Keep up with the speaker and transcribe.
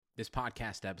This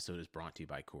podcast episode is brought to you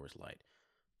by Coors Light.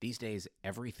 These days,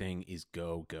 everything is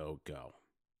go, go, go.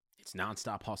 It's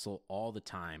nonstop hustle all the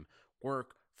time.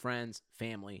 Work, friends,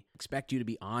 family expect you to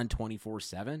be on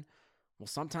 24/7. Well,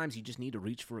 sometimes you just need to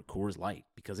reach for a Coors Light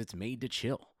because it's made to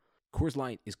chill. Coors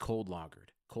Light is cold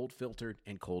lagered, cold filtered,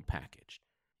 and cold packaged.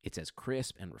 It's as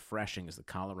crisp and refreshing as the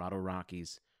Colorado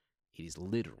Rockies. It is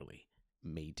literally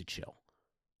made to chill.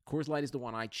 Coors Light is the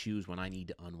one I choose when I need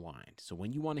to unwind. So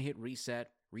when you want to hit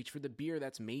reset, reach for the beer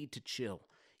that's made to chill.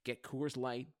 Get Coors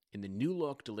Light in the new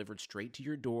look delivered straight to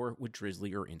your door with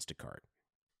Drizzly or Instacart.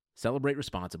 Celebrate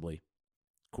responsibly.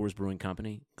 Coors Brewing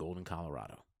Company, Golden,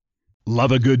 Colorado.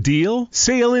 Love a good deal?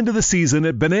 Sail into the season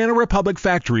at Banana Republic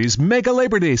Factory's Mega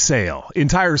Labor Day Sale.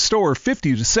 Entire store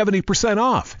 50 to 70%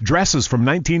 off. Dresses from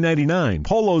 $19.99.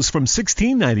 Polos from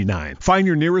 $16.99. Find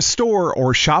your nearest store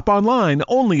or shop online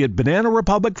only at Banana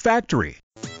Republic Factory.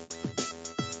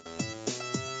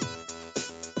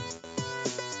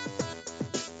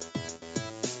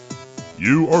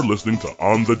 You are listening to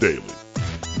On the Daily,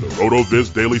 the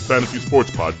RotoViz Daily Fantasy Sports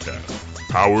Podcast,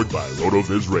 powered by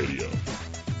RotoViz Radio.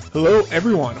 Hello,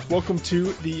 everyone. Welcome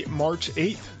to the March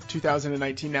 8th,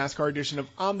 2019 NASCAR edition of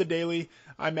On the Daily.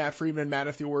 I'm Matt Friedman,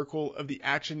 Matthew Werkel of the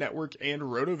Action Network and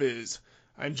RotoViz.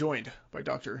 I'm joined by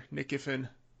Dr. Nick Giffen,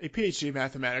 a PhD in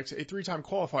mathematics, a three-time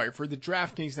qualifier for the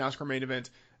DraftKings NASCAR main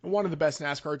event, and one of the best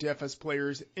NASCAR DFS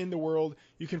players in the world.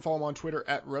 You can follow him on Twitter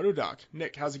at RotoDoc.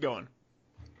 Nick, how's it going?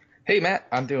 Hey, Matt,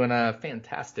 I'm doing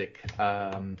fantastic.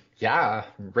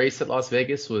 Race at Las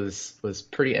Vegas was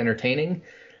pretty entertaining.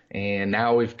 And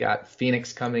now we've got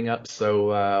Phoenix coming up.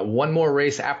 So one more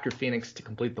race after Phoenix to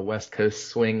complete the West Coast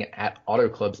swing at Auto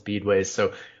Club Speedways.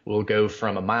 So we'll go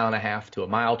from a 1.5 mile to a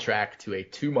mile track to a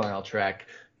 2 mile track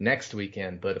next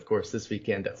weekend. But of course, this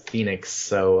weekend at Phoenix.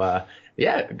 So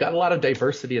got a lot of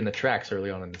diversity in the tracks early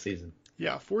on in the season.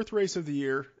 Yeah, fourth race of the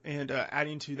year, and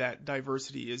adding to that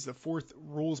diversity is the fourth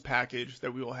rules package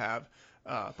that we will have.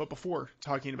 But before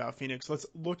talking about Phoenix, let's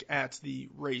look at the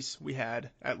race we had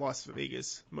at Las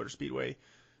Vegas Motor Speedway.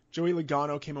 Joey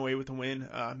Logano came away with the win,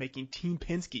 making Team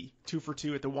Penske 2 for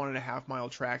 2 at the 1.5 mile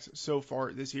tracks so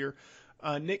far this year.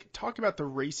 Nick, talk about the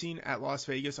racing at Las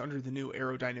Vegas under the new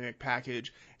aerodynamic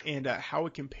package and how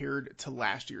it compared to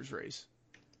last year's race.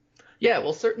 Yeah,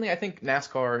 well, certainly I think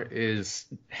NASCAR is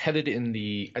headed in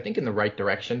the right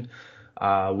direction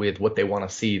with what they want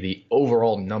to see. The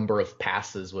overall number of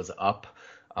passes was up.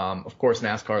 Of course,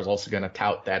 NASCAR is also going to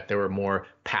tout that there were more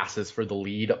passes for the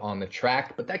lead on the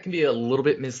track, but that can be a little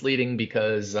bit misleading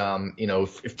because,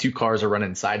 if two cars are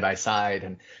running side by side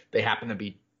and they happen to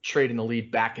be trading the lead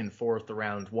back and forth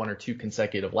around one or two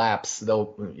consecutive laps,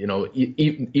 they'll,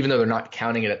 even though they're not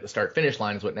counting it at the start finish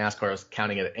line is what NASCAR is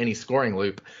counting it at any scoring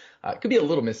loop. It could be a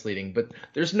little misleading, but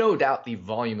there's no doubt the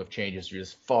volume of changes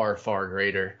is far, far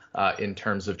greater in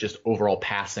terms of just overall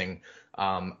passing.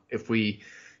 If we,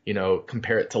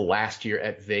 compare it to last year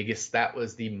at Vegas, that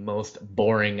was the most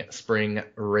boring spring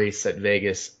race at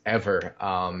Vegas ever.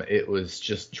 It was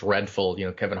just dreadful.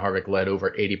 Kevin Harvick led over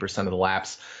 80% of the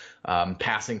laps.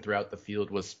 Passing throughout the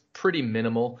field was pretty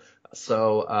minimal.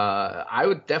 So I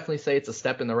would definitely say it's a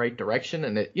step in the right direction.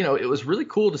 And it was really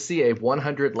cool to see a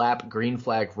 100-lap green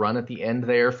flag run at the end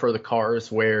there for the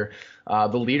cars where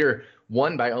the leader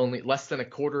won by only less than a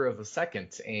quarter of a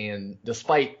second. And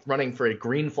despite running for a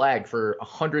green flag for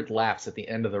 100 laps at the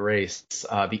end of the race,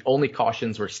 the only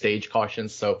cautions were stage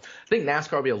cautions. So I think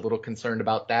NASCAR will be a little concerned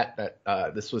about that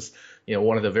this was,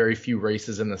 one of the very few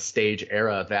races in the stage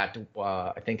era that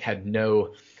I think had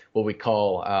no what we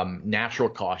call natural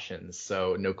cautions.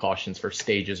 So no cautions for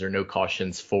stages or no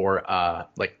cautions for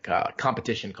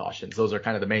competition cautions. Those are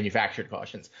kind of the manufactured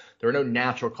cautions. There are no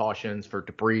natural cautions for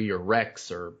debris or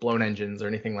wrecks or blown engines or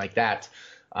anything like that.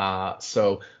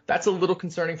 So that's a little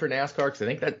concerning for NASCAR because I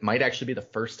think that might actually be the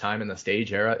first time in the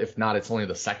stage era. If not, it's only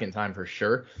the second time for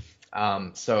sure. I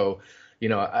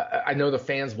know the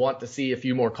fans want to see a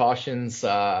few more cautions.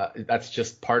 That's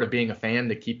just part of being a fan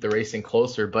to keep the racing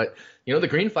closer. But, the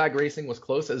green flag racing was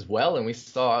close as well. And we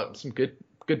saw some good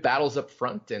battles up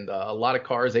front and a lot of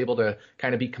cars able to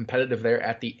kind of be competitive there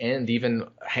at the end, even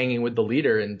hanging with the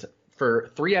leader. And for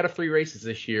 3 out of 3 races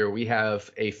this year, we have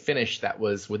a finish that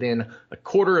was within a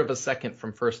quarter of a second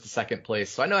from first to second place.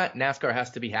 So I know NASCAR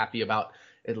has to be happy about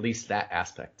at least that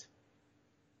aspect.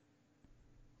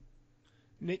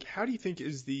 Nick, how do you think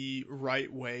is the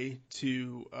right way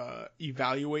to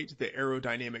evaluate the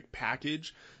aerodynamic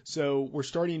package? So we're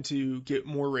starting to get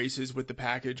more races with the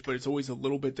package, but it's always a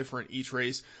little bit different each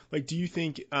race. Do you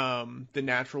think the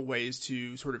natural way is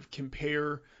to sort of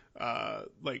compare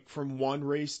like from one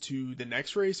race to the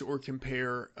next race, or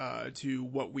compare to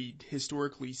what we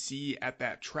historically see at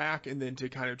that track, and then to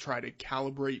kind of try to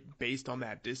calibrate based on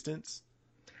that distance?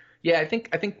 Yeah, I think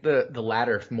the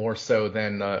latter more so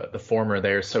than the former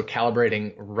there. So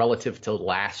calibrating relative to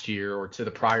last year or to the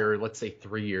prior, let's say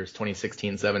 3 years,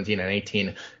 2016, 17, and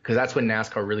 18, because that's when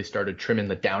NASCAR really started trimming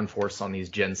the downforce on these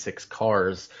Gen 6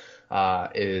 cars,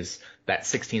 is that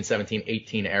 16, 17,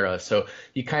 18 era. So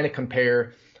you kind of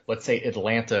compare, let's say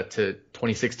Atlanta to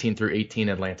 2016 through 18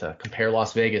 Atlanta, compare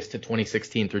Las Vegas to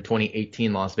 2016 through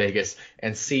 2018 Las Vegas,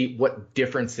 and see what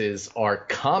differences are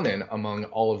common among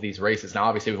all of these races. Now,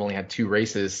 obviously, we've only had 2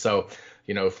 races, so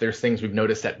if there's things we've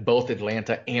noticed at both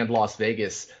Atlanta and Las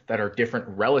Vegas that are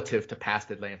different relative to past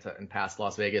Atlanta and past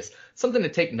Las Vegas, something to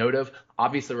take note of.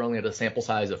 Obviously, we're only at a sample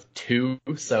size of 2,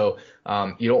 so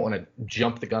you don't want to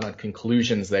jump the gun on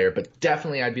conclusions there, but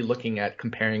definitely I'd be looking at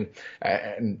comparing,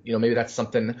 and maybe that's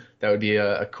something that would be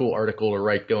a cool article to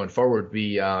write going forward.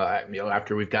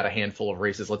 After we've got a handful of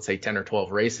races, let's say 10 or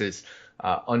 12 races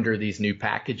under these new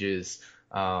packages,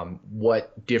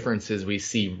 what differences we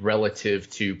see relative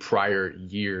to prior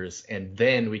years, and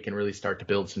then we can really start to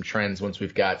build some trends once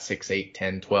we've got 6, 8,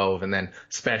 10, 12, and then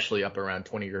especially up around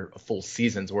 20 or a full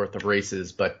season's worth of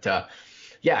races. But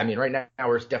right now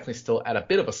we're definitely still at a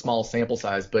bit of a small sample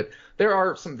size, but there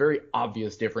are some very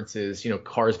obvious differences.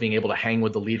 Cars being able to hang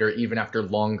with the leader even after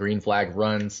long green flag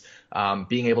runs,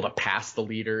 being able to pass the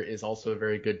leader is also a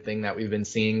very good thing that we've been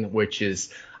seeing, which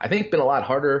is, I think, been a lot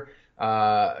harder.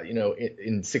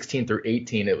 In 16 through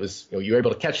 18, it was, you were able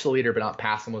to catch the leader, but not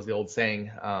pass him, was the old saying.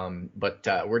 But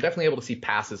we're definitely able to see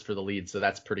passes for the lead, so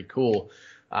that's pretty cool.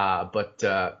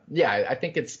 I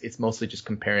think it's mostly just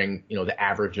comparing, the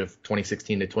average of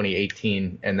 2016 to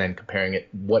 2018, and then comparing it.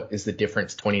 What is the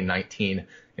difference 2019,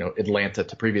 Atlanta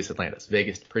to previous Atlantas,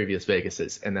 Vegas to previous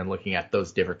Vegases, and then looking at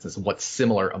those differences, what's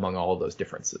similar among all of those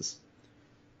differences.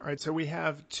 All right, so we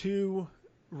have 2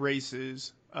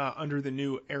 races under the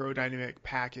new aerodynamic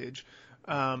package.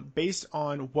 Based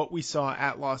on what we saw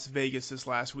at Las Vegas this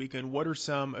last weekend, what are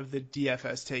some of the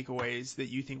DFS takeaways that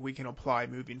you think we can apply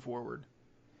moving forward?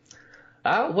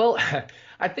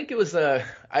 I think it was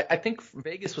I think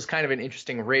Vegas was kind of an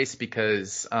interesting race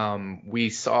because we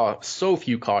saw so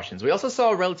few cautions. We also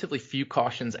saw relatively few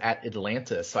cautions at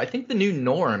Atlanta. So I think the new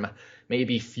norm may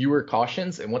be fewer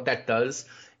cautions, and what that does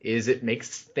is it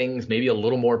makes things maybe a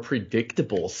little more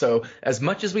predictable. So as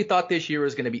much as we thought this year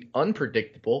was going to be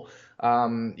unpredictable,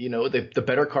 the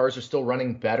better cars are still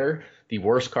running better. The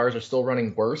worse cars are still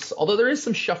running worse. Although there is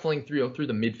some shuffling through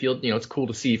the midfield. It's cool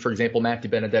to see, for example, Matt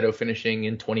DiBenedetto finishing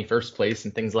in 21st place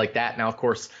and things like that. Now, of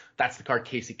course, that's the car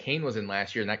Casey Kane was in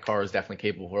last year, and that car is definitely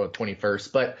capable of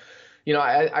 21st. But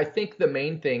I think the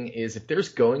main thing is if there's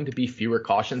going to be fewer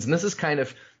cautions, and this is kind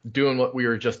of doing what we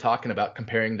were just talking about,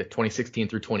 comparing the 2016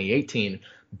 through 2018,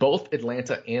 both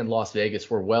Atlanta and Las Vegas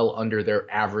were well under their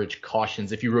average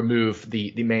cautions if you remove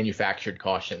the manufactured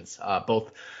cautions.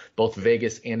 Both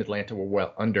Vegas and Atlanta were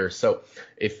well under. So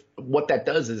if what that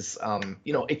does is,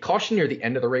 a caution near the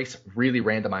end of the race really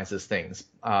randomizes things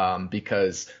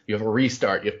because you have a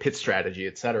restart, you have pit strategy,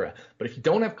 etc. But if you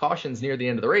don't have cautions near the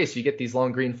end of the race, you get these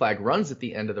long green flag runs at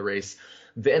the end of the race.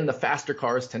 Then the faster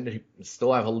cars tend to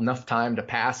still have enough time to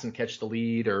pass and catch the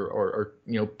lead or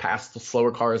pass the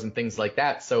slower cars and things like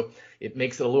that. So it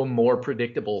makes it a little more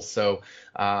predictable. So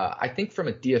I think from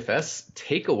a DFS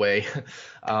takeaway,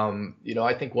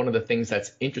 I think one of the things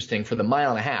that's interesting for the mile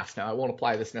and a half. Now, I won't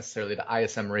apply this necessarily to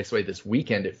ISM Raceway this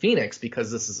weekend at Phoenix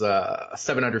because this is a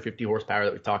 750 horsepower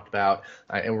that we talked about,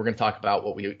 and we're going to talk about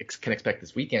what we can expect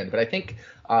this weekend. But I think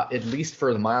at least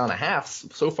for the mile and a half,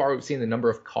 so far we've seen the number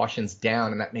of cautions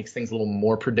down, and that makes things a little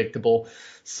more predictable.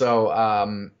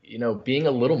 So, being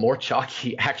a little more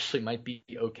chalky actually might be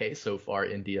okay so far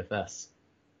in DFS.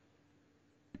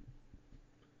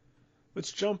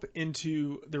 Let's jump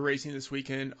into the racing this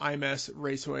weekend. IMS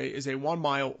Raceway is a 1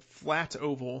 mile flat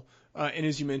oval. And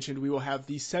as you mentioned, we will have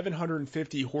the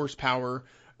 750 horsepower,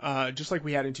 just like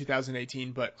we had in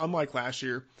 2018. But unlike last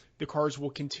year, the cars will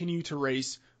continue to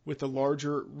race with the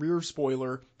larger rear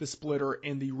spoiler, the splitter,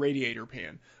 and the radiator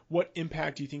pan. What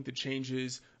impact do you think the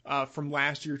changes from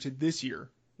last year to this year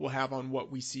will have on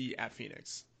what we see at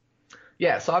Phoenix?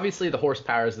 Yeah, so obviously the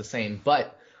horsepower is the same,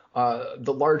 but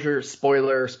the larger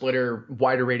spoiler, splitter,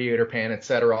 wider radiator pan,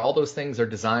 etc., all those things are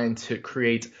designed to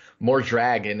create more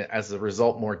drag and, as a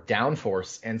result, more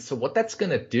downforce. And so what that's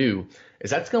going to do is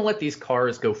that's going to let these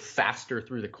cars go faster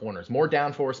through the corners. More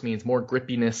downforce means more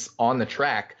grippiness on the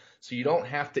track, so you don't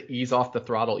have to ease off the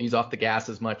throttle, ease off the gas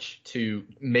as much to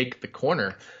make the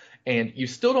corner. And you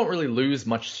still don't really lose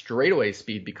much straightaway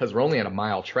speed because we're only at a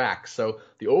mile track. So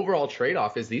the overall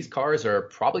trade-off is these cars are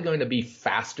probably going to be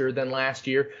faster than last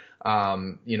year.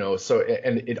 And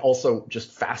it also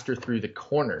just faster through the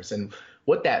corners. And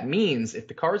what that means, if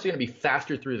the cars are going to be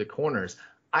faster through the corners,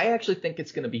 I actually think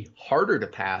it's going to be harder to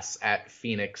pass at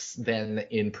Phoenix than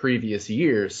in previous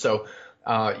years. So,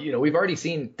 we've already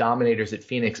seen dominators at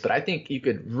Phoenix, but I think you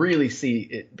could really see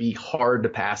it be hard to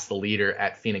pass the leader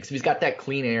at Phoenix. If he's got that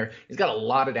clean air, he's got a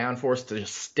lot of downforce to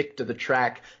just stick to the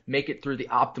track, make it through the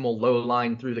optimal low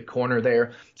line through the corner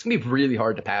there. It's going to be really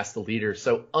hard to pass the leader.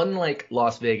 So unlike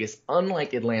Las Vegas,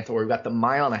 unlike Atlanta, where we've got the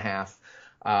mile and a half,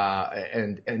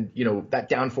 that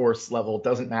downforce level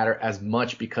doesn't matter as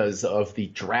much because of the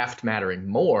draft mattering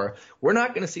more. We're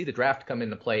not going to see the draft come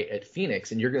into play at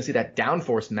Phoenix, and you're going to see that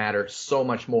downforce matter so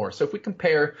much more. So if we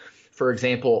compare, for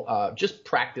example, just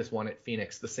practice one at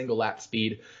Phoenix, the single lap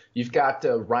speed, you've got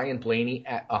Ryan Blaney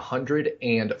at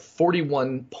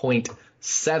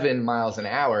 141.7 miles an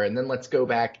hour. And then let's go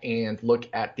back and look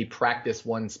at the practice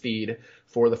one speed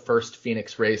for the first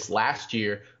Phoenix race last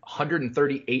year,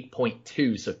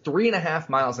 138.2. So 3.5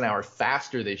 miles an hour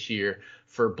faster this year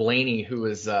for Blaney, who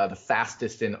is the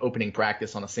fastest in opening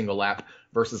practice on a single lap,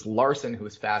 versus Larson, who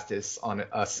was fastest on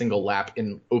a single lap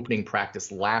in opening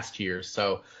practice last year.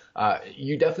 So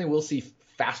you definitely will see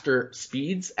faster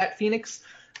speeds at Phoenix.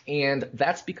 And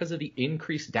that's because of the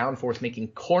increased downforce making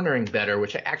cornering better,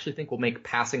 which I actually think will make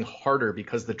passing harder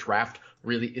because the draft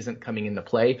really isn't coming into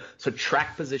play. So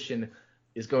track position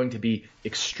is going to be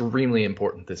extremely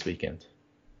important this weekend.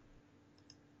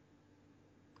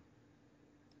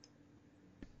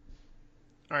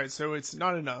 All right, so it's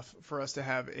not enough for us to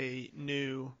have a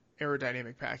new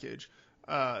aerodynamic package.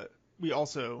 We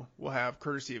also will have,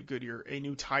 courtesy of Goodyear, a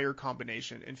new tire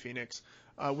combination in Phoenix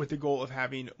with the goal of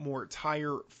having more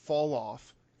tire fall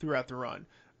off throughout the run.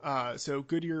 So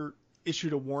Goodyear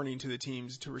issued a warning to the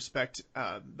teams to respect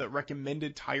the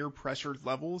recommended tire pressure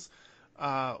levels.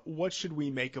 What should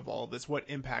we make of all of this? What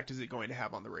impact is it going to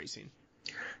have on the racing?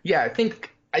 Yeah, I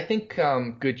think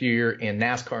Goodyear and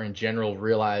NASCAR in general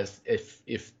realized if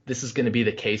this is going to be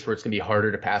the case where it's going to be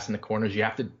harder to pass in the corners, you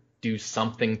have to do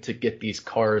something to get these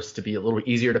cars to be a little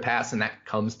easier to pass, and that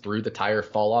comes through the tire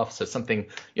fall off. So something,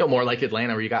 more like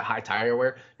Atlanta where you got high tire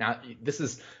wear. Now, this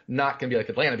is not going to be like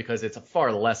Atlanta because it's a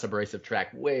far less abrasive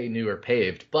track, way newer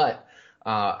paved. But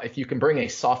if you can bring a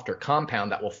softer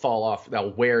compound that will fall off, that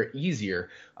will wear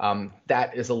easier,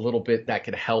 that is a little bit that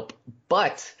could help.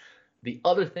 But the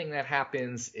other thing that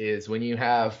happens is when you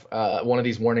have one of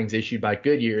these warnings issued by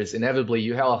Goodyear, is inevitably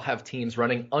you have teams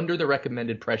running under the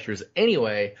recommended pressures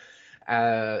anyway,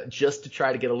 just to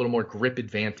try to get a little more grip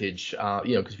advantage,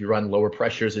 because if you run lower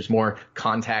pressures, there's more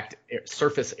contact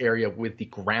surface area with the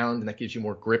ground, and that gives you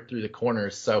more grip through the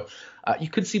corners. So you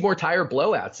could see more tire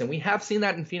blowouts, and we have seen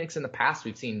that in Phoenix in the past.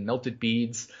 We've seen melted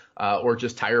beads or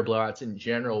just tire blowouts in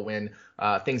general when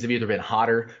things have either been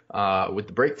hotter with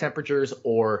the brake temperatures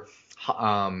or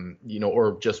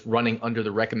just running under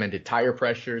the recommended tire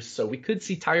pressures. So we could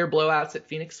see tire blowouts at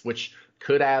Phoenix, which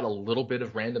could add a little bit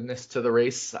of randomness to the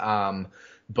race.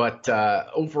 But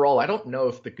overall, I don't know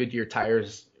if the Goodyear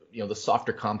tires, the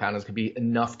softer compound is going to be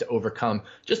enough to overcome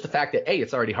just the fact that A,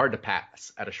 it's already hard to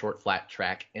pass at a short flat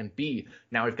track, and B,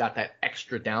 now we've got that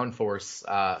extra downforce.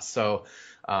 So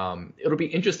it'll be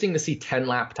interesting to see 10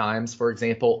 lap times, for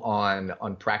example,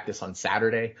 on practice on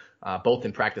Saturday, both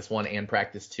in practice 1 and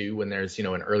practice 2, when there's, an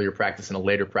earlier practice and a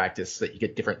later practice, so that you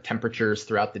get different temperatures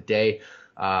throughout the day.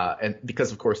 And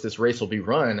because, of course, this race will be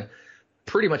run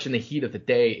pretty much in the heat of the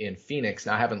day in Phoenix.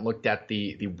 Now, I haven't looked at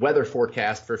the weather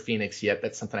forecast for Phoenix yet.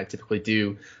 That's something I typically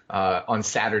do on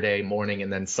Saturday morning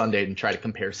and then Sunday, and try to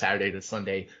compare Saturday to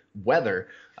Sunday weather.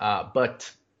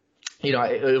 But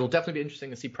it'll definitely be interesting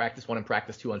to see practice 1 and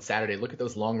practice 2 on Saturday. Look at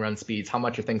those long run speeds. How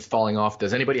much are things falling off?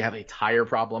 Does anybody have a tire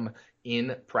problem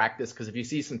in practice? Because if you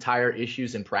see some tire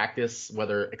issues in practice,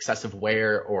 whether excessive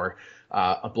wear or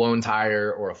a blown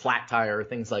tire or a flat tire or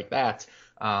things like that,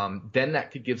 then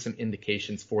that could give some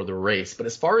indications for the race. But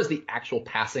as far as the actual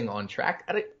passing on track,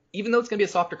 even though it's going to be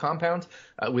a softer compound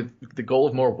with the goal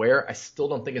of more wear, I still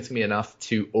don't think it's going to be enough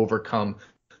to overcome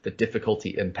the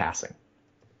difficulty in passing.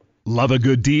 Love a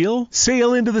good deal?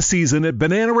 Sail into the season at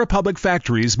Banana Republic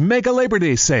Factory's Mega Labor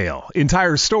Day Sale.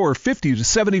 Entire store 50 to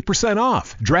 70%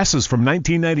 off. Dresses from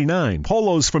 $19.99.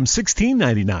 Polos from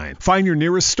 $16.99. Find your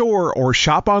nearest store or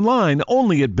shop online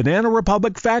only at Banana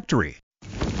Republic Factory.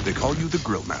 They call you the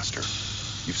Grill Master.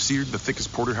 You've seared the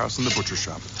thickest porterhouse in the butcher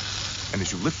shop. And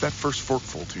as you lift that first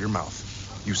forkful to your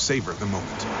mouth, you savor the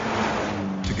moment.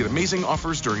 To get amazing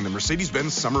offers during the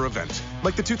Mercedes-Benz summer event,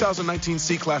 like the 2019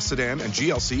 C-Class sedan and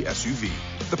GLC SUV.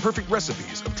 the perfect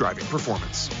recipes of driving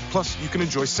performance. Plus, you can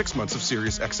enjoy 6 months of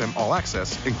Sirius XM All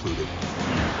Access included.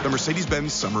 The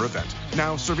Mercedes-Benz Summer Event,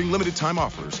 now serving limited time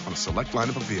offers on a select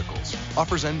lineup of vehicles.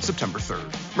 Offers end September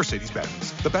 3rd.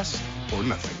 Mercedes-Benz, the best or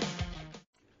nothing.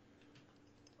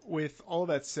 With all of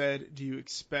that said, do you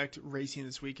expect racing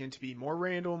this weekend to be more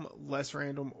random, less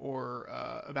random, or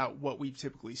about what we've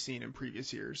typically seen in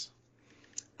previous years?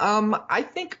 I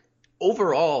think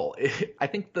overall, I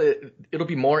think it'll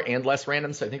be more and less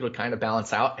random, so I think it'll kind of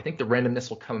balance out. I think the randomness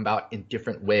will come about in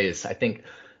different ways. I think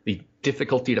the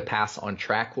difficulty to pass on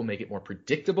track will make it more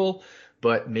predictable,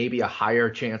 but maybe a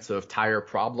higher chance of tire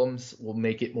problems will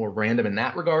make it more random in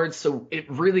that regard. So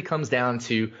it really comes down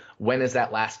to when is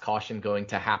that last caution going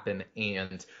to happen,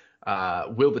 and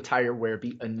will the tire wear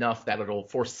be enough that it'll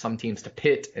force some teams to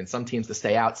pit and some teams to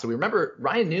stay out. So we remember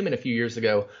Ryan Newman a few years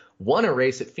ago won a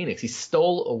race at Phoenix. He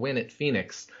stole a win at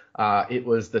Phoenix. It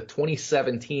was the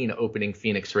 2017 opening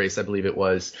Phoenix race, I believe it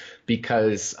was,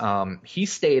 because he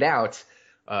stayed out.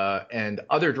 And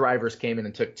other drivers came in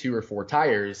and took 2 or 4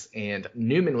 tires, and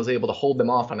Newman was able to hold them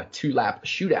off on a 2-lap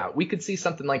shootout. We could see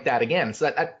something like that again.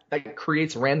 So that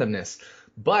creates randomness.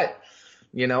 But,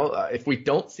 if we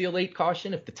don't see a late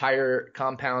caution, if the tire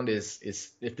compound is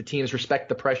if the teams respect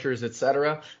the pressures, et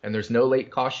cetera, and there's no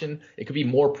late caution, it could be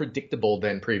more predictable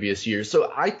than previous years.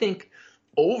 So I think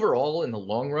overall, in the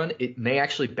long run, it may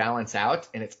actually balance out,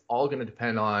 and it's all going to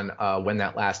depend on when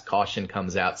that last caution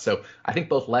comes out. So I think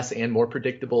both less and more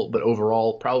predictable, but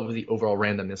overall, probably the overall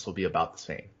randomness will be about the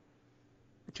same.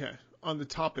 Okay. On the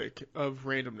topic of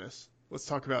randomness, let's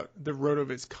talk about the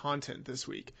RotoViz content this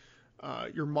week.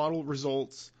 Your model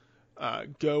results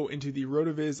go into the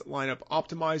RotoViz lineup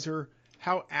optimizer.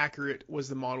 How accurate was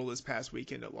the model this past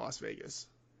weekend at Las Vegas?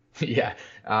 Yeah.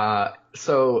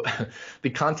 So the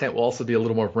content will also be a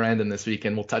little more random this week,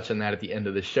 and we'll touch on that at the end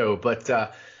of the show. But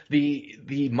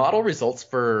the model results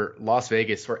for Las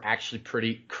Vegas were actually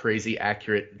pretty crazy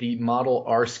accurate. The model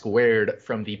R squared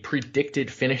from the predicted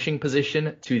finishing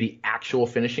position to the actual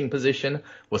finishing position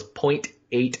was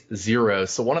 0.80.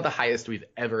 So one of the highest we've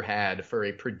ever had for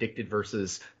a predicted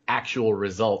versus actual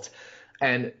result.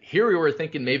 And here we were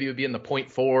thinking maybe it would be in the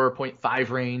 0.4, 0.5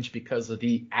 range because of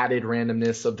the added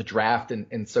randomness of the draft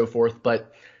and so forth.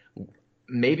 But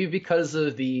maybe because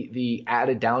of the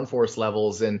added downforce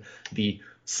levels and the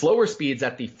slower speeds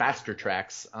at the faster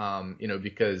tracks,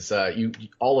 because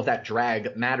all of that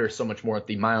drag matters so much more at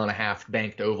the 1.5-mile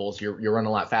banked ovals. You're running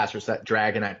a lot faster, so that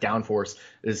drag and that downforce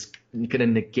is going to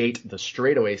negate the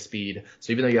straightaway speed.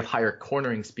 So even though you have higher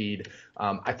cornering speed,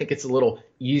 I think it's a little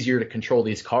easier to control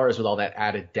these cars with all that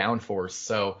added downforce.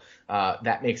 So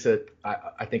that makes it,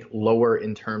 I think, lower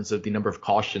in terms of the number of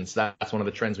cautions. That's one of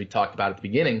the trends we talked about at the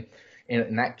beginning. And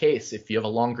in that case, if you have a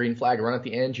long green flag run at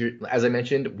the end, as I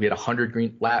mentioned, we had 100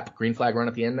 green flag run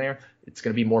at the end there. It's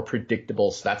going to be more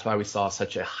predictable. So that's why we saw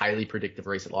such a highly predictive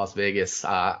race at Las Vegas.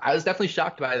 I was definitely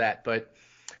shocked by that. But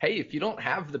hey, if you don't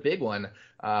have the big one,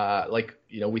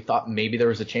 we thought maybe there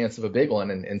was a chance of a big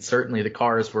one. And certainly the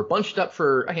cars were bunched up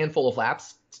for a handful of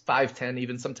laps, 5, 10,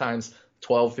 even sometimes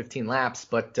 12, 15 laps,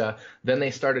 but then they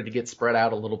started to get spread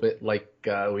out a little bit like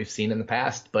we've seen in the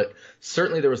past. But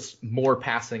certainly there was more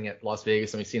passing at Las Vegas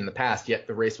than we've seen in the past, yet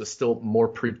the race was still more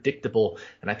predictable.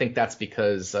 And I think that's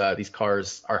because these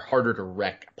cars are harder to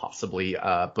wreck, possibly.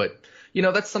 But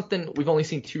that's something we've only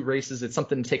seen 2 races. It's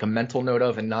something to take a mental note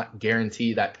of and not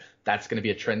guarantee that that's going to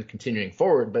be a trend continuing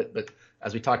forward. But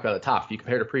as we talked about at the top, if you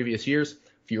compare to previous years,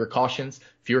 fewer cautions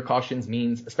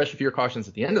means, especially fewer cautions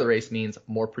at the end of the race, means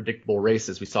more predictable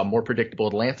races. We saw more predictable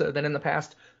Atlanta than in the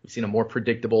past. We've seen a more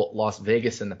predictable Las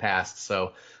Vegas in the past.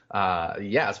 So,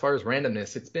 as far as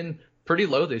randomness, it's been pretty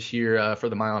low this year for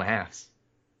the 1.5-miles.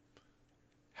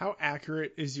 How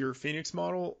accurate is your Phoenix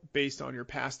model based on your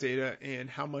past data, and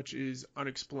how much is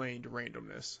unexplained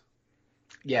randomness?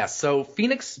 Yeah, so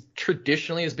Phoenix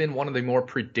traditionally has been one of the more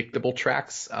predictable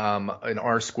tracks, an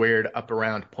R squared up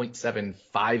around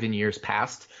 0.75 in years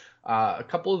past. A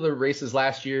couple of the races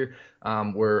last year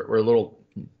were a little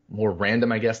more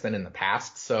random, I guess, than in the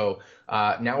past. So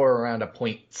now we're around a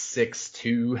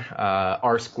 0.62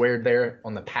 R squared there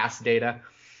on the past data.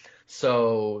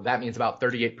 So that means about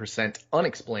 38%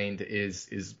 unexplained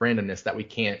is randomness that we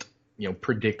can't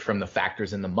predict from the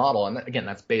factors in the model. And again,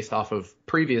 that's based off of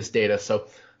previous data. So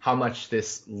how much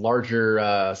this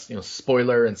larger,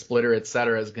 spoiler and splitter, et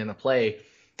cetera, is going to play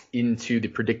into the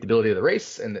predictability of the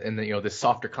race and this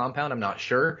softer compound, I'm not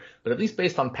sure. But at least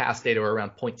based on past data, we're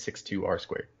around 0.62 R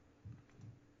squared.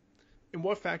 And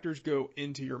what factors go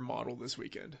into your model this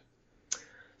weekend?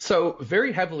 So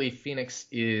very heavily, Phoenix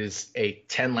is a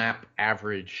 10-lap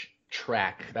average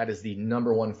track. That is the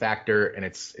number one factor, and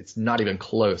it's not even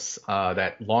close.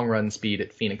 That long run speed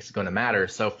at Phoenix is going to matter.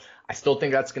 So I still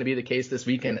think that's going to be the case this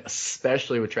weekend,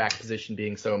 especially with track position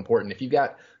being so important. If you've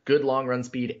got good long run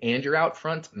speed and you're out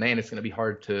front, man, it's going to be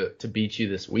hard to beat you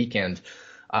this weekend.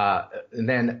 And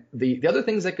then the other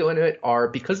things that go into it are,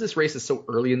 because this race is so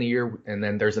early in the year, and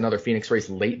then there's another Phoenix race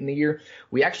late in the year,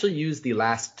 we actually use the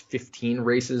last 15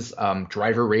 races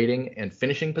driver rating and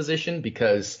finishing position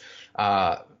because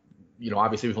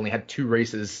obviously we've only had 2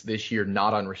 races this year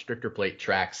not on restrictor plate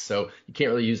tracks, so you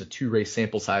can't really use a 2-race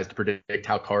sample size to predict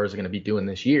how cars are going to be doing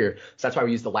this year. So that's why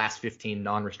we use the last 15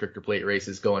 non-restrictor plate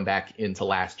races going back into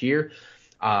last year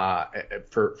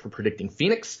for predicting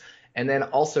Phoenix. And then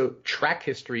also track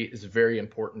history is very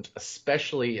important,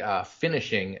 especially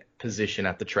finishing position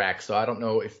at the track. So I don't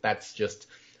know if that's just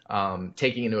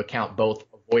taking into account both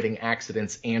avoiding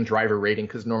accidents and driver rating,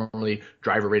 because normally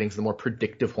driver rating is the more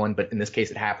predictive one, but in this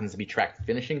case it happens to be track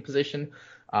finishing position.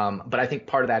 But I think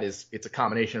part of that is it's a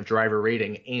combination of driver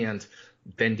rating and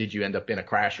then did you end up in a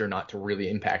crash or not to really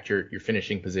impact your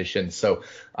finishing position. So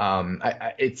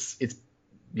it's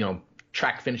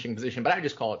track finishing position, but I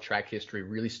just call it track history.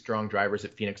 Really strong drivers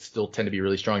at Phoenix still tend to be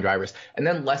really strong drivers, and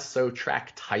then less so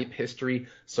track type history.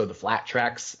 So the flat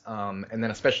tracks, and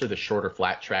then especially the shorter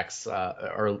flat tracks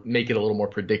make it a little more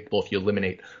predictable if you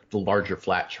eliminate the larger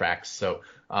flat tracks. So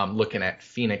looking at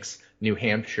Phoenix, New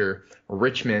Hampshire,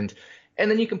 Richmond,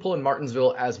 and then you can pull in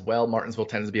Martinsville as well. Martinsville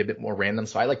tends to be a bit more random,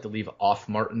 so I like to leave off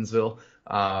Martinsville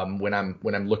when I'm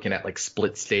looking at like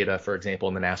splits data, for example,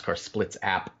 in the NASCAR Splits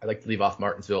app. I like to leave off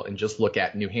Martinsville and just look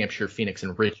at New Hampshire, Phoenix,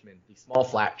 and Richmond, the small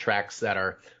flat tracks that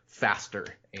are faster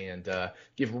and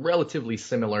give relatively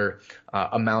similar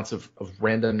amounts of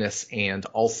randomness and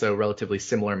also relatively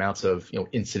similar amounts of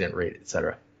incident rate,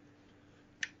 etc.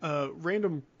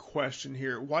 Random question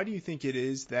here. Why do you think it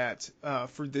is that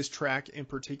for this track in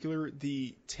particular,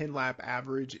 the 10-lap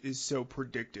average is so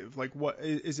predictive? Like, what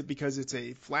is it, because it's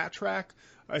a flat track?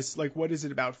 What is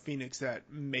it about Phoenix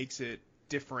that makes it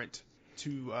different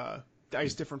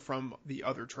different from the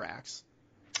other tracks?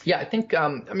 Yeah, I think,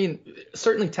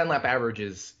 certainly 10-lap average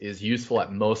is useful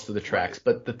at most of the tracks, right.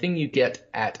 But the thing you get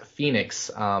at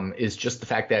Phoenix is just the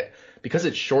fact that because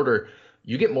it's shorter,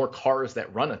 you get more cars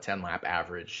that run a 10-lap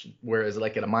average, whereas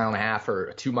like at a 1.5 mile or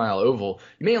a 2-mile oval,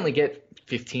 you may only get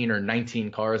 15 or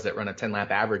 19 cars that run a 10-lap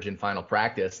average in final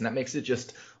practice, and that makes it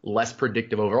just less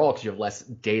predictive overall because you have less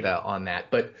data on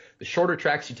that. But the shorter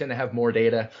tracks, you tend to have more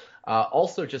data.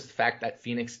 Also, just the fact that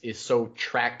Phoenix is so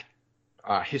track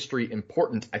history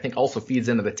important, I think also feeds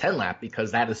into the 10-lap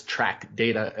because that is track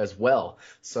data as well.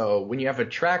 So when you have a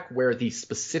track where the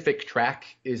specific track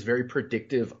is very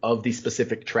predictive of the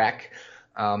specific track,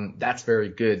 that's very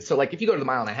good. So like if you go to the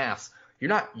 1.5 miles, you're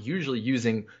not usually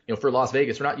using, for Las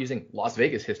Vegas, we're not using Las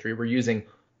Vegas history. We're using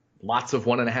lots of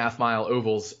 1.5 mile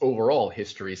ovals overall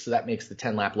history. So that makes the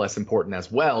 10-lap less important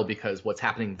as well, because what's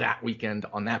happening that weekend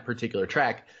on that particular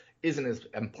track isn't as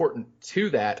important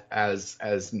to that as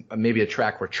maybe a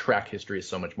track where track history is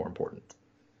so much more important.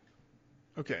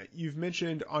 Okay, you've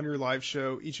mentioned on your live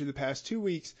show each of the past 2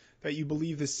 weeks that you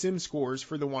believe the sim scores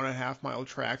for the 1.5 mile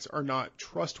tracks are not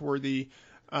trustworthy,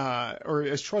 or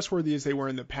as trustworthy as they were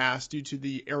in the past due to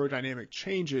the aerodynamic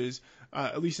changes,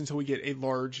 at least until we get a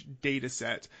large data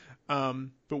set.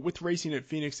 But with racing at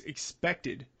Phoenix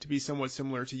expected to be somewhat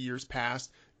similar to years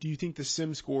past, do you think the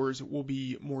sim scores will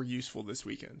be more useful this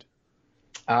weekend?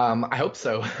 I hope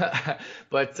so.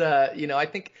 But,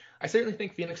 I certainly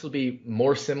think Phoenix will be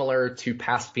more similar to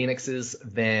past Phoenixes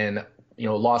than,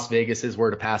 Las Vegas's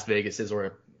were to past Vegas's,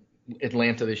 or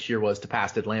Atlanta this year was to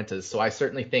past Atlanta's. So I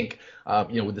certainly think,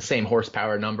 with the same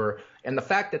horsepower number and the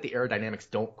fact that the aerodynamics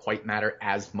don't quite matter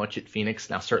as much at Phoenix.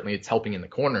 Now, certainly it's helping in the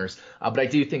corners, but I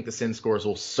do think the sim scores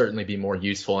will certainly be more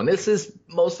useful. And this is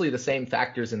mostly the same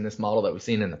factors in this model that we've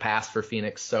seen in the past for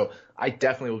Phoenix. So I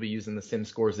definitely will be using the sim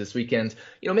scores this weekend.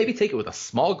 Maybe take it with a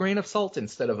small grain of salt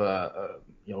instead of a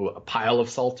pile of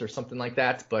salt or something like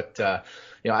that. But,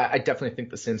 I definitely think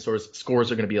the sim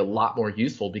scores are going to be a lot more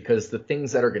useful, because the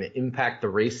things that are going to impact the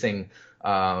racing,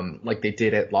 like they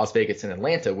did at Las Vegas and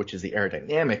Atlanta, which is the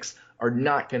aerodynamics, are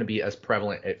not going to be as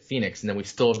prevalent at Phoenix. And then we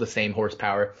still have the same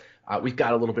horsepower. We've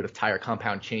got a little bit of tire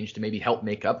compound change to maybe help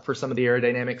make up for some of the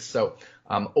aerodynamics. So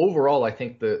overall, I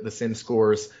think the sim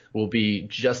scores will be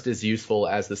just as useful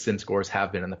as the sim scores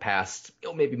have been in the past,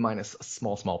 maybe minus a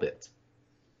small bit.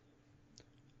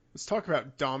 Let's talk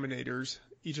about dominators.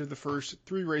 Each of the first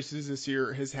 3 races this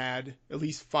year has had at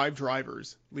least 5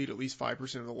 drivers lead at least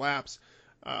 5% of the laps.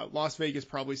 Las Vegas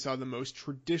probably saw the most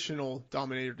traditional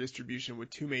dominator distribution with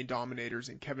two main dominators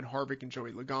in Kevin Harvick and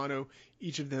Joey Logano.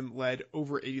 Each of them led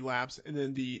over 80 laps, and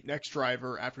then the next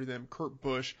driver after them, Kurt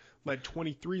Busch, led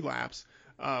 23 laps,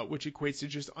 which equates to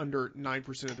just under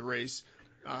 9% of the race.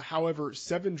 However,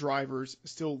 7 drivers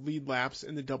still lead laps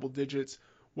in the double digits.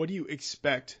 What do you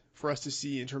expect for us to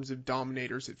see in terms of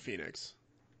dominators at Phoenix?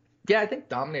 Yeah, I think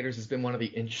Dominators has been one of the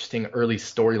interesting early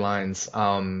storylines,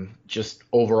 just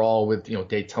overall with,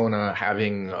 Daytona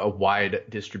having a wide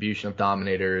distribution of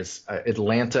Dominators,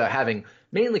 Atlanta having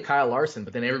mainly Kyle Larson,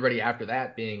 but then everybody after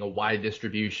that being a wide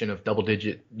distribution of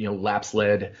double-digit, laps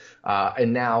led.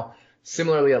 And now,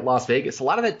 similarly at Las Vegas, a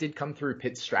lot of that did come through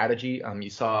pit strategy. You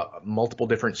saw multiple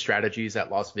different strategies at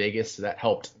Las Vegas that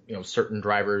helped, certain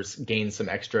drivers gain some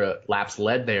extra laps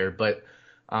led there. But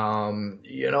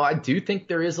I do think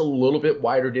there is a little bit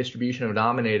wider distribution of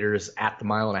dominators at the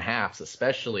 1.5 miles,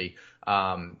 especially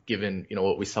given,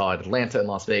 what we saw at Atlanta and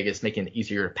Las Vegas, making it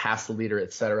easier to pass the leader,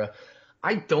 etc.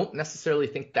 I don't necessarily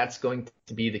think that's going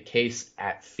to be the case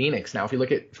at Phoenix. Now, if you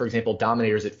look at, for example,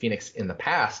 dominators at Phoenix in the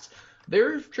past,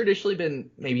 there've traditionally been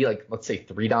maybe let's say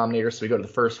 3 dominators. So we go to the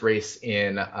first race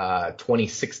in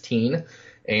 2016,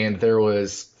 and there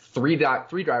was three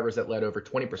drivers that led over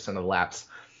 20% of the laps.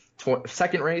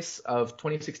 Second race of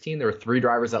 2016, there were 3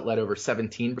 drivers that led over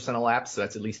 17% of laps, so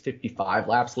that's at least 55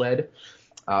 laps led.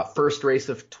 First race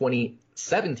of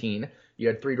 2017, you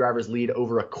had 3 drivers lead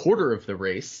over a quarter of the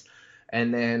race.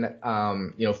 And then,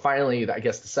 finally, I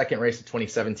guess the second race of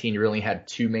 2017, you really had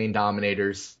 2 main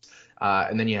dominators.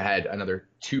 And then you had another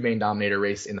 2 main dominator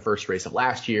race in the first race of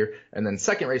last year. And then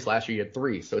second race last year, you had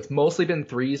 3. So it's mostly been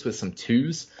 3s with some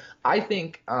 2s. I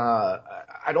think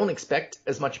I don't expect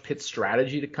as much pit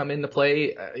strategy to come into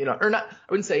play, or not. I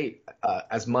wouldn't say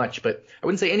as much, but I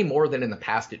wouldn't say any more than in the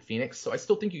past at Phoenix. So I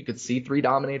still think you could see 3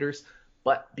 dominators.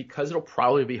 But because it'll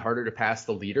probably be harder to pass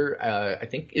the leader, I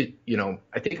think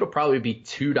it'll probably be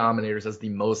 2 dominators as the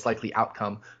most likely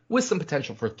outcome, with some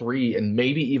potential for 3 and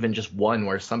maybe even just 1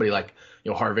 where somebody like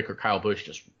Harvick or Kyle Busch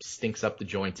just stinks up the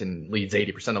joint and leads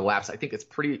 80% of the laps. I think it's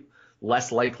pretty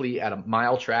less likely at a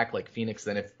mile track like Phoenix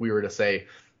than if we were to say,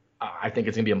 I think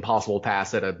it's going to be impossible to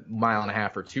pass at a 1.5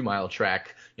 mile or 2 mile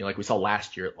track, like we saw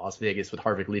last year at Las Vegas with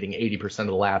Harvick leading 80% of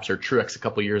the laps, or Truex a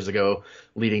couple years ago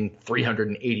leading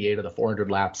 388 of the 400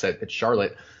 laps at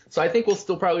Charlotte. So I think we'll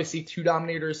still probably see 2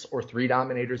 dominators or 3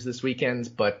 dominators this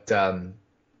weekend, but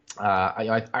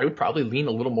I would probably lean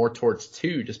a little more towards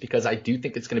 2, just because I do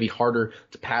think it's going to be harder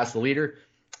to pass the leader.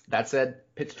 That said,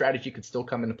 pit strategy could still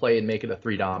come into play and make it a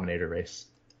 3 dominator race.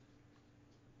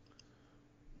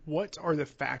 What are the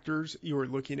factors you are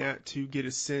looking at to get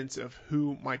a sense of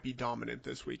who might be dominant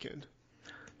this weekend?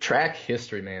 Track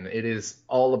history, man. It is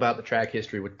all about the track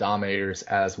history with dominators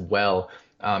as well.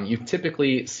 You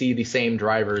typically see the same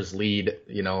drivers lead,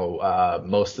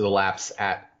 most of the laps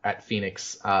at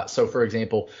Phoenix. So, for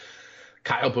example,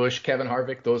 Kyle Busch, Kevin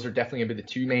Harvick, those are definitely going to be the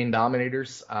 2 main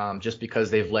dominators, just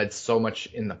because they've led so much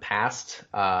in the past.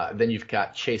 Then you've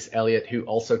got Chase Elliott, who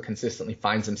also consistently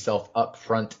finds himself up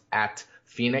front at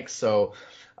Phoenix. So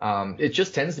it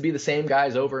just tends to be the same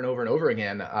guys over and over and over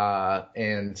again.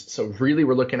 And so really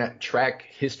we're looking at track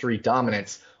history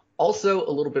dominance. Also a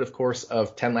little bit, of course,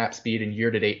 of 10 lap speed and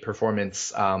year-to-date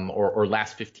performance, or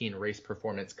last 15 race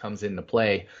performance comes into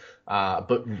play.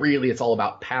 But really it's all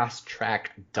about past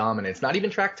track dominance, not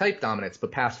even track type dominance,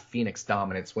 but past Phoenix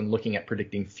dominance when looking at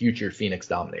predicting future Phoenix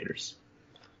dominators.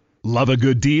 Love a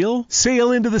good deal?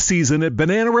 Sail into the season at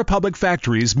Banana Republic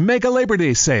Factory's Mega Labor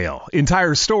Day Sale.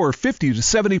 Entire store 50 to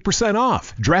 70%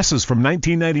 off. Dresses from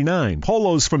 $19.99.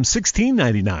 Polos from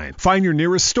 $16.99. Find your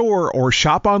nearest store or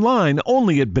shop online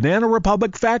only at Banana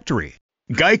Republic Factory.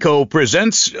 Geico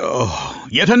presents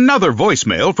yet another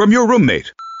voicemail from your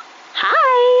roommate.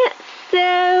 Hi.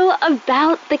 So,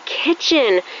 about the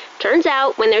kitchen. Turns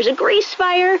out when there's a grease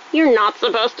fire, you're not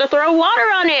supposed to throw water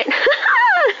on it.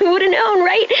 Who would have known,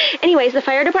 right? Anyways, the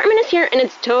fire department is here and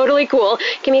it's totally cool.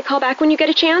 Give me a call back when you get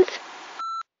a chance.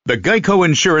 The Geico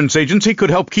Insurance Agency could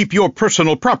help keep your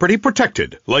personal property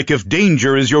protected, like if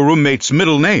danger is your roommate's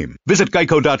middle name. Visit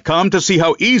geico.com to see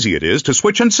how easy it is to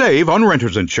switch and save on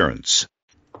renter's insurance.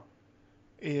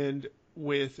 And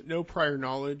with no prior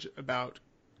knowledge about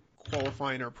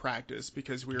qualifying or practice,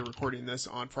 because we are recording this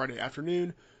on Friday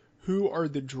afternoon, who are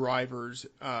the drivers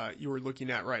you are looking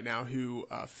at right now who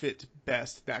fit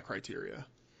best that criteria?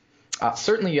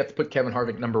 Certainly, you have to put Kevin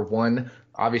Harvick number one.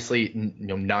 Obviously,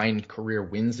 9 career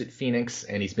wins at Phoenix,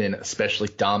 and he's been especially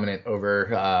dominant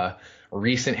over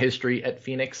recent history at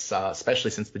Phoenix,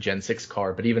 especially since the Gen 6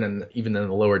 car. But even in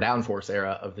the lower downforce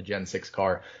era of the Gen 6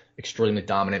 car, extremely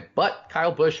dominant. But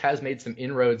Kyle Busch has made some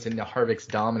inroads into Harvick's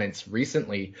dominance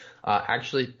recently.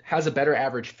 Actually, has a better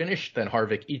average finish than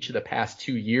Harvick each of the past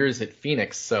 2 years at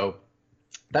Phoenix. So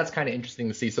that's kind of interesting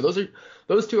to see. So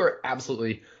those two are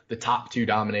absolutely the top 2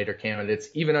 Dominator candidates,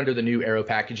 even under the new Aero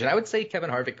package. And I would say Kevin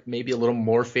Harvick may be a little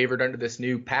more favored under this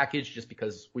new package, just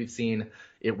because we've seen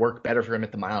it work better for him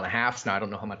at the 1.5 miles. Now, I don't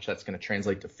know how much that's going to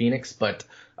translate to Phoenix, but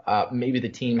maybe the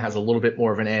team has a little bit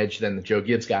more of an edge than the Joe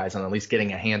Gibbs guys on at least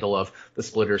getting a handle of the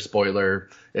splitter, spoiler,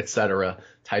 etc.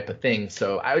 type of thing.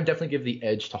 So I would definitely give the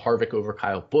edge to Harvick over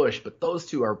Kyle Busch, but those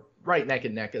two are right neck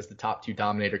and neck as the top 2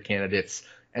 Dominator candidates,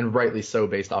 and rightly so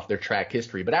based off their track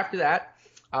history. But after that,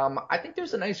 I think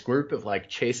there's a nice group of like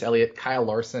Chase Elliott, Kyle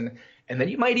Larson, and then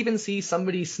you might even see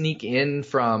somebody sneak in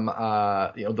from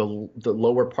the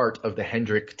lower part of the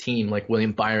Hendrick team, like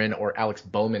William Byron or Alex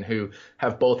Bowman, who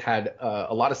have both had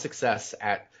a lot of success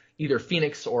at either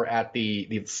Phoenix or at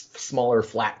the smaller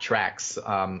flat tracks.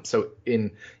 So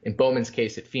in Bowman's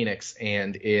case at Phoenix,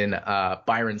 and in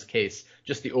Byron's case,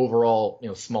 just the overall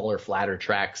smaller, flatter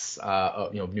tracks,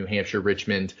 New Hampshire,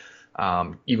 Richmond,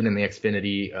 even in the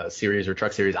Xfinity series or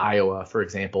Truck Series, Iowa, for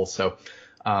example. So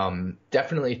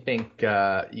definitely think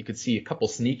you could see a couple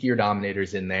sneakier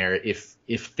Dominators in there if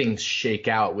things shake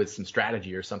out with some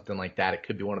strategy or something like that. It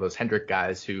could be one of those Hendrick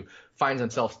guys who finds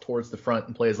himself towards the front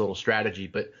and plays a little strategy.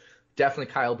 But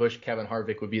definitely Kyle Busch, Kevin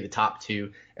Harvick would be the top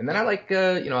 2. And then I like,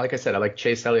 like I said, I like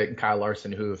Chase Elliott and Kyle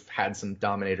Larson, who have had some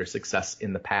Dominator success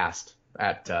in the past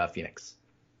at Phoenix.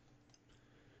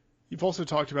 You've also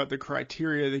talked about the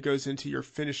criteria that goes into your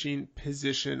finishing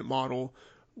position model.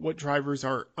 What drivers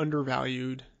are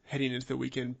undervalued heading into the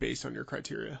weekend based on your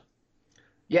criteria?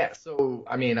 Yeah, so,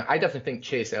 I definitely think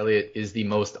Chase Elliott is the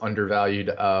most undervalued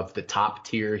of the top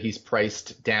tier. He's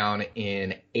priced down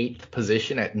in 8th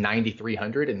position at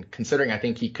 9,300, and considering I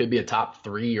think he could be a top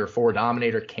 3 or 4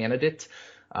 Dominator candidate,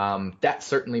 that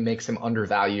certainly makes him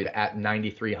undervalued at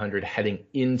 9,300 heading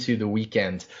into the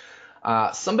weekend.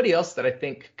 Somebody else that I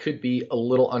think could be a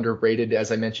little underrated, as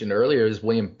I mentioned earlier, is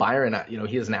William Byron.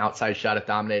 He has an outside shot at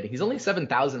dominating. He's only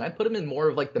 7,000. I'd put him in more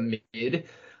of like the mid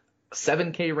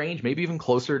 7K range, maybe even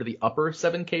closer to the upper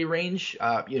 7K range.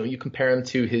 You compare him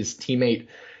to his teammate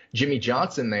Jimmy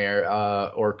Johnson there,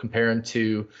 or compare him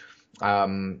to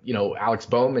Alex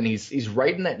Bowman. He's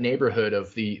right in that neighborhood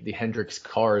of the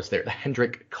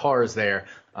Hendrick cars there,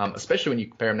 especially when you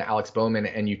compare him to Alex Bowman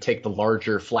and you take the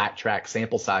larger flat track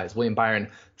sample size. William Byron,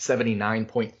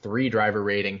 79.3 driver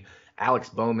rating. Alex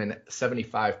Bowman,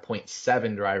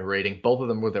 75.7 driver rating. Both of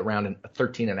them with around a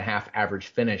 13.5 average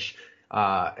finish.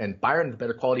 And Byron, the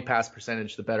better quality pass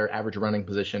percentage, the better average running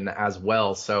position as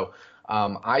well. So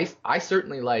I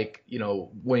certainly like,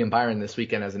 William Byron this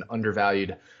weekend as an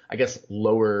undervalued, I guess,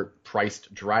 lower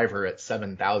priced driver at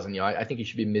 7,000. I think he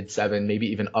should be mid 7,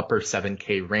 maybe even upper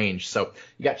 7K range. So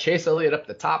you got Chase Elliott up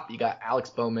the top. You got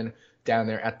Alex Bowman down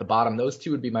there at the bottom. Those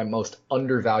two would be my most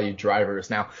undervalued drivers.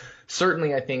 Now,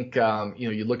 certainly I think,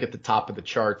 you look at the top of the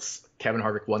charts, Kevin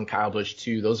Harvick 1, Kyle Busch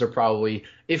 2. Those are probably,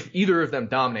 if either of them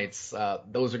dominates,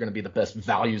 those are going to be the best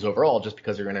values overall, just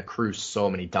because they're going to accrue so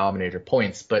many Dominator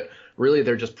points. But really,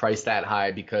 they're just priced that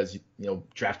high because,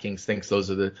 DraftKings thinks those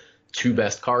are the 2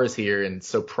 best cars here. And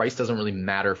so price doesn't really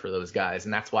matter for those guys.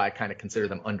 And that's why I kind of consider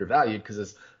them undervalued,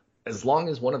 because as long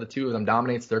as one of the 2 of them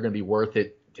dominates, they're going to be worth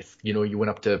it if, you went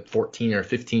up to 14 or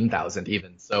 15,000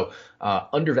 even. So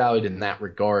undervalued in that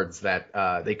regards,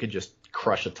 that they could just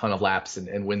crush a ton of laps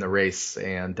and win the race,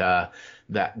 and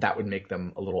that would make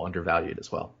them a little undervalued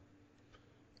as well.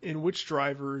 And which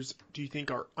drivers do you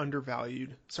think are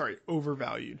overvalued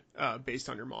based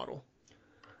on your model?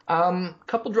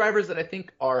 Couple drivers that I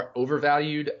think are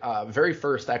overvalued. Very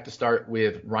first, I have to start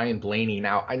with Ryan Blaney.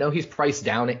 Now, I know he's priced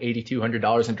down at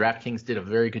 $8,200, and DraftKings did a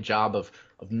very good job of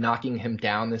knocking him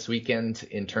down this weekend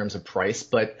in terms of price.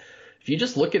 But if you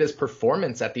just look at his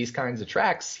performance at these kinds of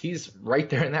tracks, he's right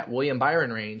there in that William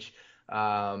Byron range.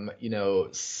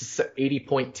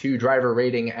 80.2 driver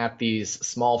rating at these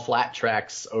small flat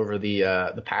tracks over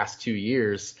the past 2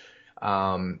 years.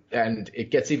 And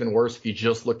it gets even worse if you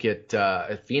just look at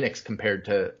Phoenix compared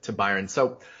to Byron.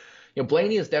 So,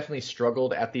 Blaney has definitely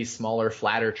struggled at these smaller,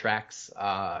 flatter tracks.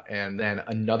 And then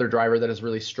another driver that has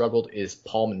really struggled is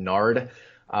Paul Menard.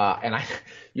 And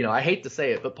I hate to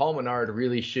say it, but Paul Menard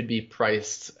really should be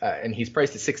priced, and he's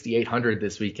priced at 6,800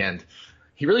 this weekend.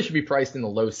 he really should be priced in the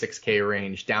low 6K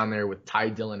range, down there with Ty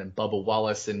Dillon and Bubba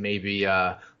Wallace, and maybe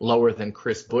lower than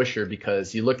Chris Buescher,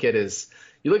 because you look at his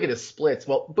splits.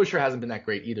 Well, Buescher hasn't been that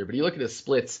great either, but you look at his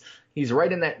splits, he's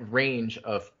right in that range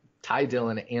of Ty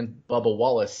Dillon and Bubba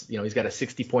Wallace. He's got a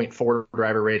 60.4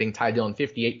 driver rating, Ty Dillon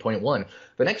 58.1.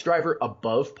 The next driver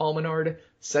above Paul Menard,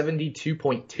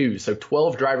 72.2, so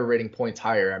 12 driver rating points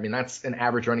higher. I mean, that's an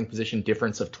average running position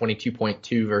difference of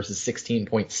 22.2 versus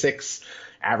 16.6,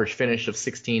 average finish of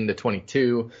 16 to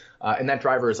 22, and that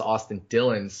driver is Austin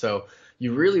Dillon. So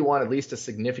you really want at least a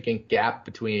significant gap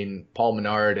between Paul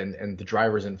Menard and the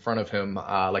drivers in front of him,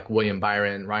 like William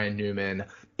Byron, Ryan Newman,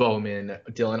 Bowman,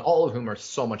 Dillon, all of whom are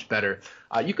so much better.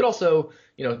 You could also,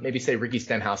 maybe say Ricky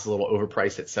Stenhouse is a little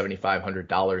overpriced at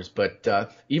 $7,500.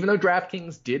 But even though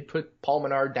DraftKings did put Paul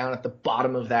Menard down at the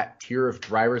bottom of that tier of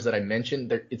drivers that I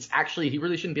mentioned, he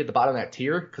really shouldn't be at the bottom of that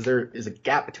tier, because there is a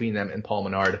gap between them and Paul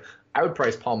Menard. I would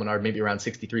price Paul Menard maybe around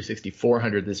 $6,300,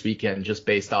 $6,400 this weekend, just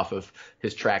based off of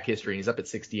his track history. He's up at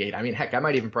 68. I mean, heck, I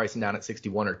might even price him down at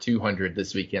 61 or 200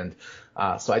 this weekend.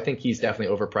 So I think he's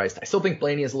definitely overpriced. I still think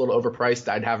Blaney is a little overpriced.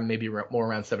 I'd have him maybe more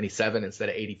around 77 instead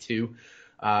of 82.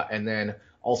 And then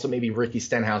also maybe Ricky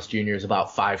Stenhouse Jr. is about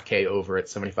 5K over at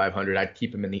 7,500. I'd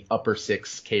keep him in the upper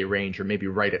 6K range, or maybe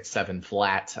right at 7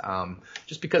 flat,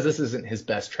 just because this isn't his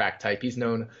best track type. He's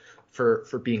known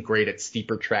for being great at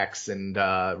steeper tracks and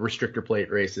restrictor plate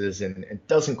races, and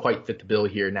doesn't quite fit the bill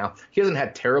here. Now, he hasn't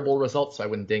had terrible results, so I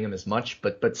wouldn't ding him as much,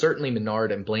 but certainly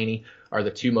Menard and Blaney are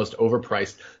the two most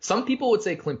overpriced. Some people would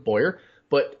say Clint Bowyer,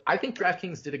 but I think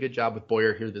DraftKings did a good job with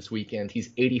Bowyer here this weekend. He's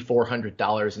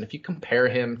 $8,400, and if you compare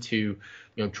him to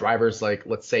drivers like,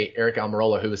 let's say, Eric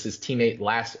Almirola, who was his teammate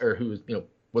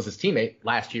was his teammate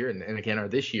last year and again are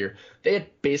this year, they had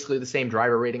basically the same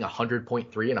driver rating,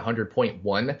 100.3 and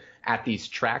 100.1 at these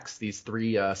tracks, these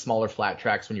three smaller flat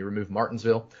tracks when you remove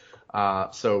Martinsville.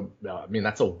 So I mean,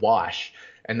 that's a wash.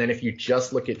 And then if you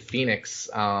just look at Phoenix,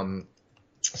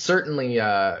 certainly,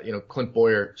 Clint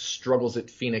Bowyer struggles at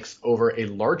Phoenix over a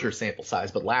larger sample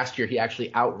size, but last year he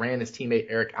actually outran his teammate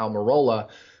Eric Almirola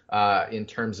in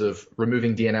terms of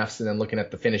removing DNFs and then looking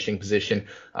at the finishing position.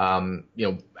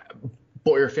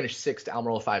 Bowyer finished 6th to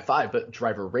Almirola 5.5, but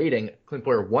driver rating, Clint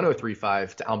Bowyer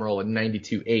 103.5 to Almirola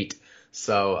 92.8.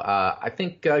 So I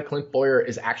think Clint Bowyer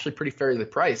is actually pretty fairly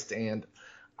priced, and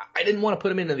I didn't want to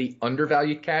put him into the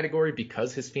undervalued category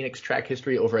because his Phoenix track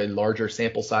history over a larger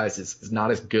sample size is not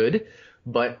as good,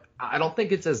 but I don't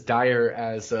think it's as dire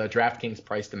as DraftKings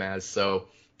priced him as. So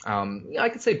I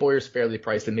could say Bowyer's fairly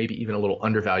priced and maybe even a little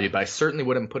undervalued, but I certainly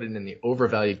wouldn't put it in the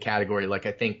overvalued category like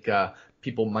I think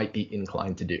people might be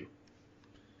inclined to do.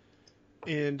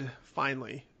 And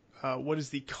finally, what is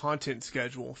the content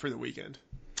schedule for the weekend?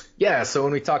 Yeah, so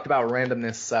when we talked about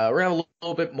randomness, we're going to have a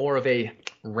little bit more of a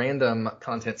random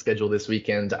content schedule this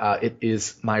weekend. It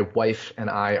is my wife and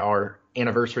our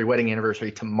wedding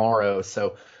anniversary tomorrow,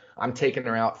 so I'm taking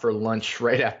her out for lunch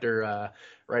right after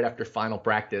final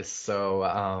practice. So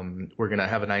we're going to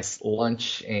have a nice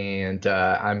lunch, and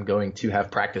I'm going to have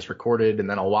practice recorded, and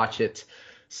then I'll watch it.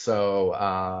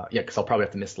 So, because I'll probably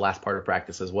have to miss the last part of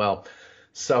practice as well.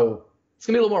 So it's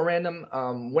going to be a little more random.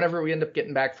 Whenever we end up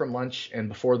getting back from lunch and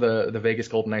before the Vegas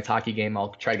Golden Knights hockey game, I'll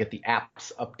try to get the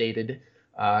apps updated.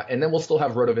 And then we'll still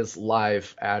have RotoViz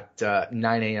live at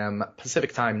 9 a.m.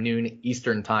 Pacific time, noon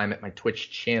Eastern time at my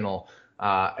Twitch channel.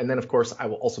 And then, of course, I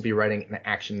will also be writing an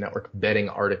Action Network betting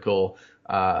article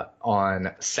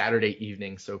on Saturday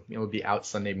evening. So it'll be out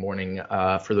Sunday morning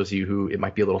for those of you who it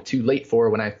might be a little too late for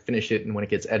when I finish it and when it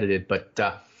gets edited. But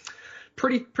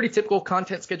pretty typical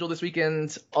content schedule this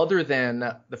weekend, other than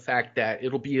the fact that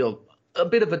it'll be a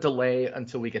bit of a delay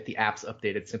until we get the apps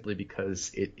updated, simply because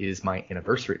it is my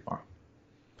anniversary tomorrow.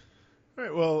 All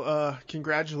right. Well,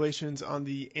 congratulations on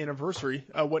the anniversary.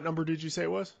 What number did you say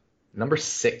it was? Number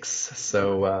 6.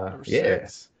 So, number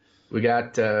 6. We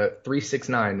got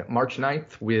 369, March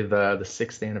 9th with the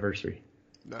 6th anniversary.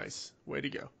 Nice. Way to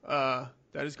go.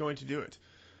 That is going to do it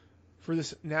for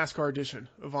this NASCAR edition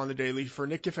of On the Daily. For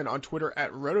Nick Giffen on Twitter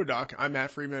at Rotodoc, I'm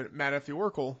Matt Freeman, Matt at the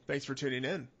Oracle. Thanks for tuning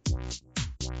in.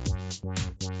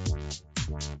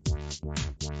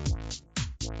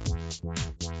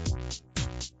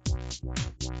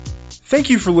 Thank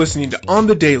you for listening to On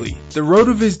the Daily, the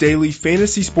RotoViz Daily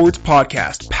Fantasy Sports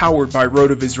Podcast powered by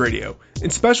RotoViz Radio.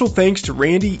 And special thanks to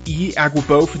Randy E.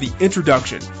 Aguabo for the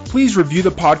introduction. Please review the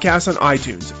podcast on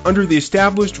iTunes under the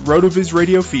established RotoViz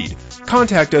Radio feed.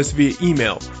 Contact us via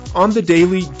email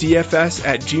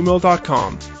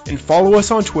onthedailydfs@gmail.com and follow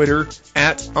us on Twitter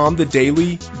at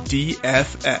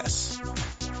onthedailydfs.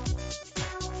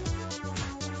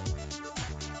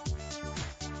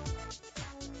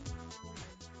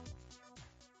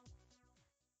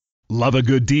 Love a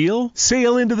good deal?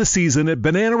 Sail into the season at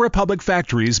Banana Republic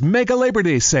Factory's Mega Labor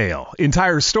Day Sale.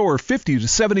 Entire store 50 to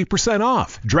 70%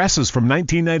 off. Dresses from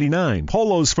 $19.99.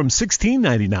 Polos from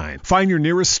 $16.99. Find your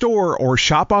nearest store or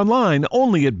shop online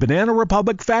only at Banana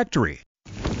Republic Factory.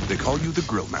 They call you the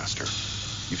Grill Master.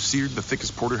 You've seared the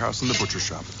thickest porterhouse in the butcher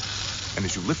shop. And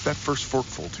as you lift that first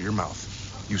forkful to your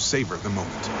mouth, you savor the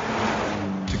moment.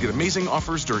 To get amazing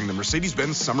offers during the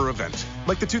Mercedes-Benz summer event,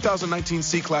 like the 2019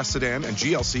 C-Class sedan and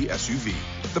GLC SUV,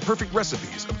 the perfect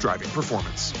recipes of driving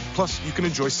performance. Plus, you can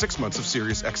enjoy 6 months of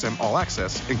Sirius XM All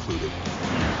Access included.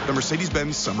 The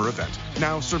Mercedes-Benz summer event,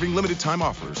 now serving limited time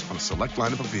offers on a select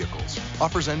lineup of vehicles.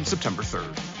 Offers end September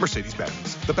 3rd.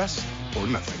 Mercedes-Benz, the best or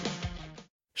nothing.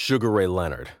 Sugar Ray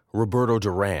Leonard, Roberto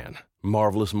Duran,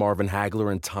 Marvelous Marvin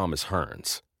Hagler, and Thomas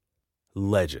Hearns.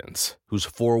 Legends, whose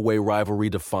four-way rivalry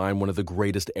defined one of the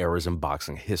greatest eras in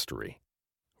boxing history.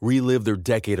 Relive their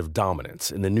decade of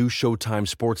dominance in the new Showtime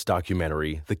sports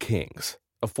documentary, The Kings,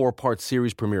 a 4-part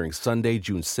series premiering Sunday,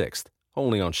 June 6th,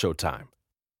 only on Showtime.